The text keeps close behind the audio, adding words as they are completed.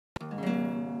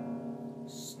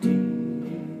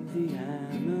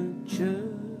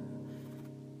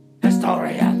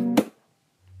historian.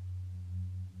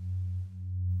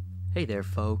 Hey there,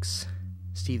 folks.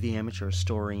 Steve the Amateur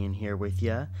Historian here with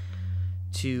ya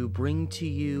to bring to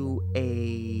you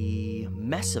a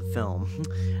mess of film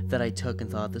that I took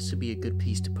and thought this would be a good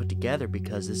piece to put together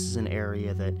because this is an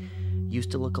area that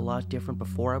used to look a lot different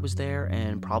before I was there,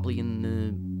 and probably in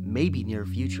the maybe near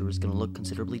future is going to look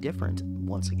considerably different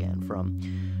once again from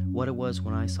what it was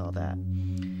when I saw that.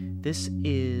 This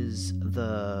is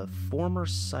the former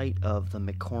site of the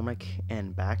McCormick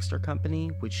and Baxter Company,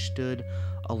 which stood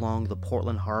along the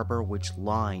Portland Harbor, which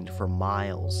lined for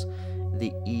miles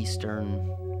the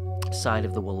eastern side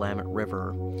of the Willamette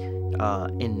River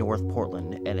in North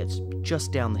Portland, and it's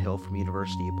just down the hill from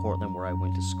University of Portland where I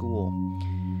went to school.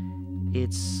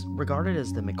 It's regarded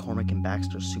as the McCormick and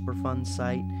Baxter Superfund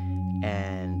site,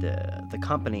 and the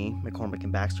company, McCormick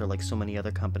and Baxter, like so many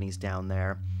other companies down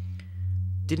there,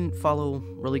 didn't follow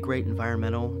really great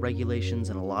environmental regulations,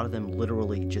 and a lot of them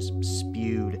literally just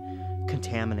spewed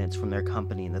contaminants from their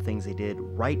company and the things they did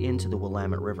right into the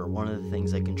Willamette River, one of the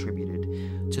things that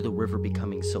contributed to the river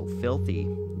becoming so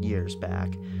filthy years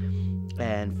back.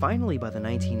 And finally, by the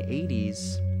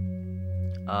 1980s,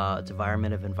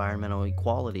 Department of Environmental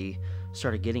Equality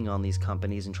started getting on these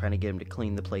companies and trying to get them to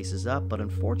clean the places up, but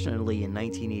unfortunately in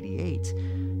 1988,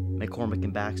 McCormick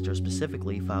and Baxter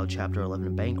specifically filed Chapter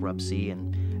 11 bankruptcy,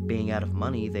 and being out of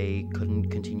money, they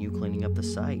couldn't continue cleaning up the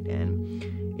site, and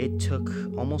it took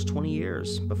almost 20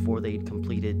 years before they'd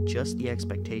completed just the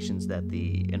expectations that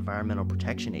the Environmental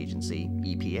Protection Agency,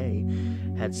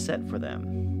 EPA, had set for them.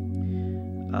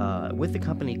 With the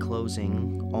company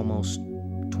closing almost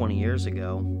 20 years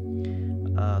ago,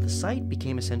 the site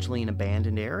became essentially an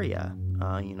abandoned area.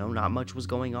 Not much was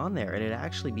going on there, and it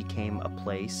actually became a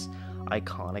place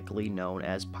iconically known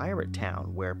as Pirate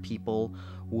Town, where people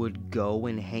would go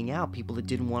and hang out. People that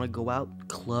didn't want to go out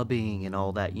clubbing and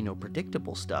all that,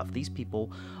 predictable stuff. These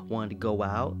people wanted to go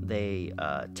out. They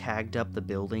tagged up the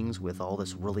buildings with all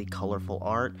this really colorful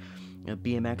art.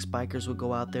 BMX bikers would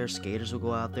go out there, skaters would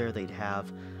go out there. They'd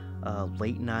have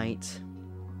late night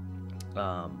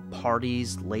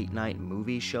parties, late night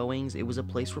movie showings. It was a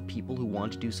place where people who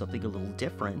wanted to do something a little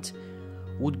different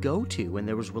would go to, and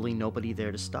there was really nobody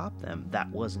there to stop them. That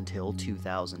was until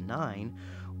 2009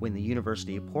 when the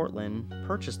University of Portland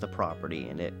purchased the property,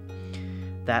 and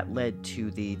that led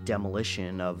to the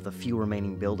demolition of the few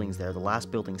remaining buildings there. The last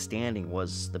building standing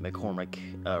was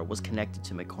the was connected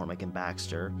to McCormick and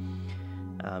Baxter.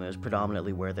 It was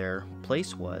predominantly where their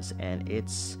place was, and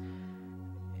it's,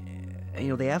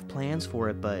 they have plans for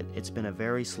it, but it's been a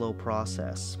very slow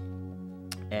process.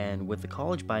 And with the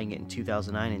college buying it in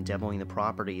 2009 and demoing the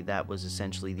property, that was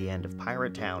essentially the end of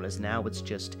Pirate Town, as now it's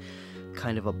just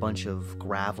kind of a bunch of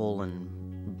gravel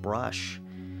and brush.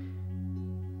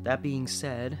 That being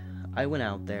said, I went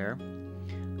out there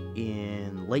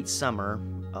in late summer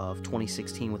of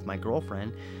 2016 with my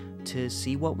girlfriend to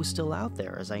see what was still out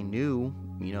there, as I knew,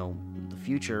 the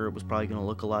future was probably going to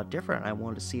look a lot different. I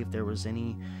wanted to see if there was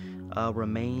any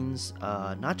remains,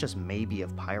 not just maybe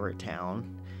of Pirate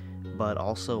Town, but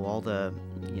also all the,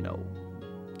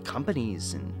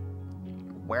 companies and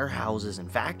warehouses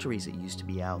and factories that used to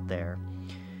be out there.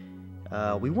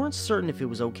 We weren't certain if it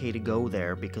was okay to go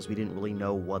there because we didn't really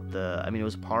know what it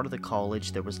was part of the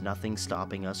college. There was nothing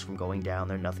stopping us from going down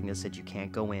there, nothing that said you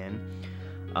can't go in.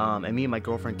 And me and my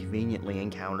girlfriend conveniently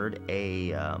encountered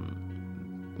a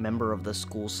member of the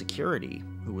school security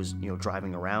who was,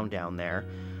 driving around down there,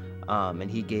 and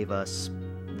he gave us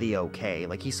the okay.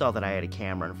 Like, he saw that I had a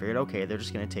camera and figured, okay, they're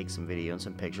just going to take some video and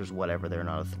some pictures, whatever, they're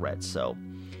not a threat. So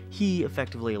he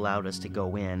effectively allowed us to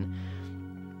go in,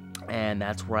 and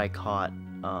that's where I caught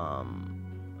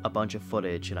a bunch of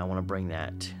footage, and I want to bring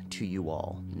that to you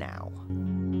all now.